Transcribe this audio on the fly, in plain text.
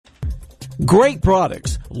Great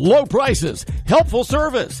products, low prices, helpful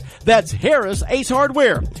service. That's Harris Ace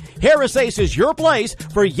Hardware. Harris Ace is your place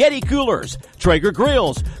for Yeti coolers, Traeger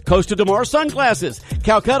grills, Costa DeMar sunglasses,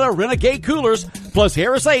 Calcutta Renegade coolers, plus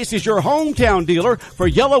Harris Ace is your hometown dealer for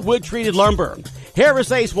yellow wood treated lumber.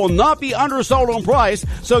 Harris Ace will not be undersold on price,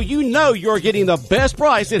 so you know you're getting the best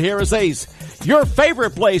price at Harris Ace. Your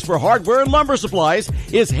favorite place for hardware and lumber supplies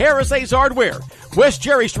is Harris Ace Hardware, West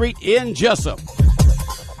Cherry Street in Jesup.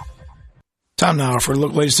 Time now for a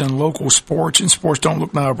look, latest in local sports. And sports don't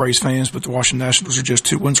look now, Braves fans, but the Washington Nationals are just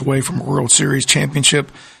 2 wins away from a World Series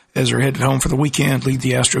championship as they're headed home for the weekend. Lead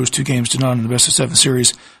the Astros 2-0 in the best-of-7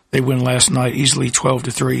 series. They win last night easily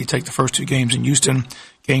 12-3. Take the first 2 games in Houston.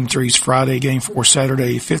 Game 3 is Friday, Game 4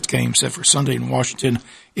 Saturday, 5th game set for Sunday in Washington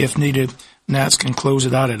if needed. Nats can close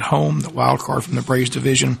it out at home, the wild card from the Braves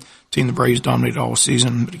division. Team the Braves dominated all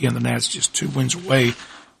season, but again, the Nats just 2 wins away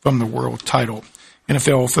from the world title.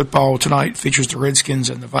 NFL football tonight features the Redskins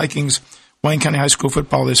and the Vikings. Wayne County High School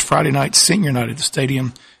football this Friday night, senior night at the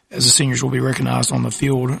stadium, as the seniors will be recognized on the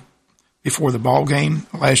field before the ball game.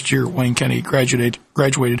 Last year, Wayne County graduated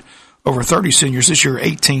over 30 seniors. This year,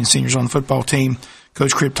 18 seniors on the football team.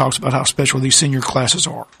 Coach Cribb talks about how special these senior classes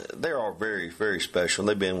are. They are very, very special.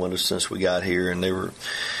 They've been with us since we got here, and they were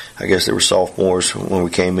sophomores when we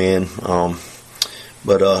came in.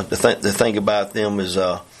 But the thing about them is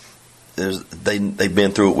they've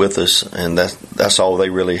been through it with us, and that's all they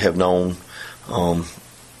really have known.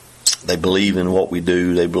 They believe in what we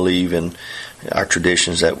do. They believe in our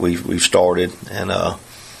traditions that we've started, and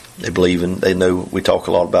they know we talk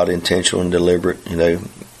a lot about intentional and deliberate.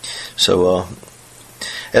 So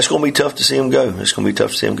it's going to be tough to see them go.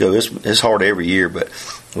 It's hard every year, but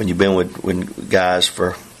when you've been with guys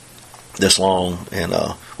for this long, and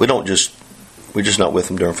we're just not with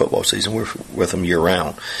them during football season. We're with them year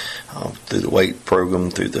round, through the weight program,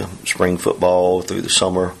 through the spring football, through the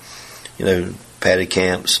summer, paddy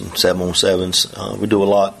camps and 7-on-7s. We do a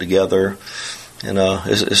lot together, and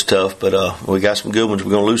it's tough, but we got some good ones.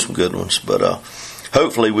 We're going to lose some good ones, but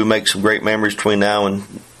hopefully we make some great memories between now and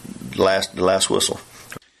the last whistle.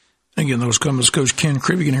 Again, those comments, Coach Ken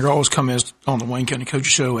Cribb. You can hear all his comments on the Wayne County Coaches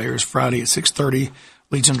Show. Airs Friday at 6:30,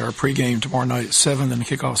 leads into our pregame tomorrow night at 7, then the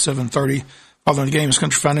kickoff 7:30. Following the game is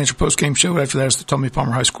Country Financial postgame show. After that is the Tommy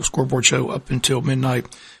Palmer High School scoreboard show up until midnight.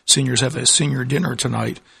 Seniors have a senior dinner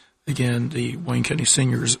tonight. Again, the Wayne County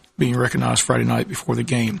seniors being recognized Friday night before the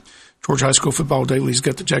game. Georgia High School football daily's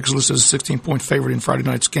got the Jackets listed as a 16-point favorite in Friday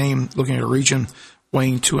night's game. Looking at a region,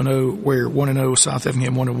 Wayne 2-0, Ware 1-0, South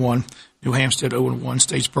Effingham 1-1, New Hampstead 0-1,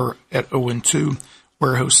 Statesboro at 0-2.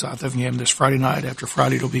 Ware hosts South Effingham this Friday night. After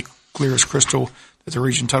Friday, it'll be clear as crystal that the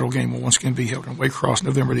region title game will once again be held in Waycross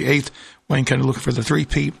November the 8th. Wayne County looking for the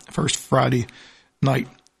three-peat. First Friday night,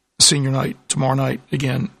 senior night, tomorrow night.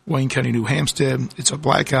 Again, Wayne County, New Hampstead. It's a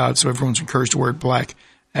blackout, so everyone's encouraged to wear black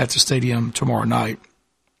at the stadium tomorrow night.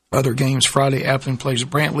 Other games Friday, Appleton plays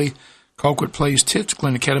Brantley. Colquitt plays Tift.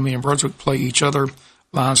 Glen Academy and Brunswick play each other.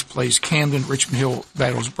 Lyons plays Camden. Richmond Hill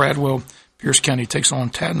battles Bradwell. Pierce County takes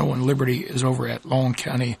on Tatnall, and Liberty is over at Long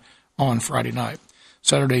County on Friday night.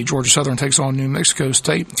 Saturday, Georgia Southern takes on New Mexico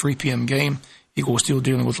State, 3 p.m. game. Eagles still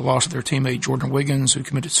dealing with the loss of their teammate Jordan Wiggins, who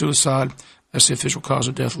committed suicide. That's the official cause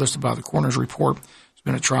of death listed by the coroner's report. It's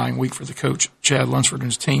been a trying week for the coach, Chad Lunsford, and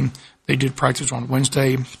his team. They did practice on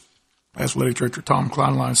Wednesday. Athletic Director Tom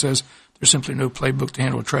Kleinlein says there's simply no playbook to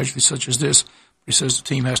handle a tragedy such as this. He says the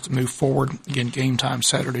team has to move forward. Again, game time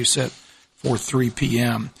Saturday set for 3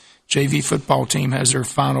 p.m. JV football team has their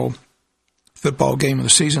final football game of the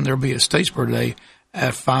season. There will be at Statesboro today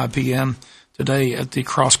at 5 p.m. Today at the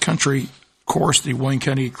cross-country course, the Wayne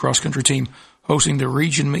County cross-country team hosting the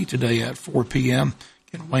region meet today at 4 p.m.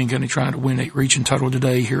 Again, Wayne County trying to win a region title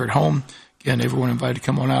today here at home. Again, everyone invited to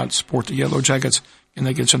come on out and support the Yellow Jackets, and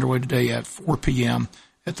that gets underway today at 4 p.m.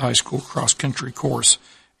 at the high school cross-country course.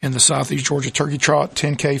 In the Southeast Georgia Turkey Trot,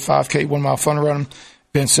 10K, 5K, 1-mile fun run,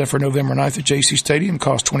 event set for November 9th at JC Stadium,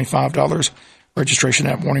 cost $25. Registration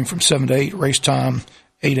that morning from 7 to 8, race time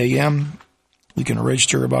 8 a.m. You can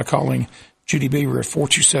register by calling Judy Beaver at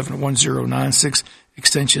 427-1096,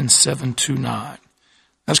 extension 729.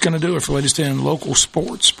 That's going to do it for latest in local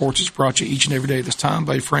sports. Sports is brought to you each and every day at this time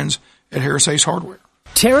by friends at Harris Ace Hardware.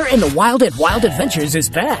 Terror in the Wild at Wild Adventures is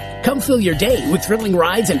back. Come fill your day with thrilling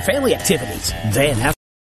rides and family activities. Then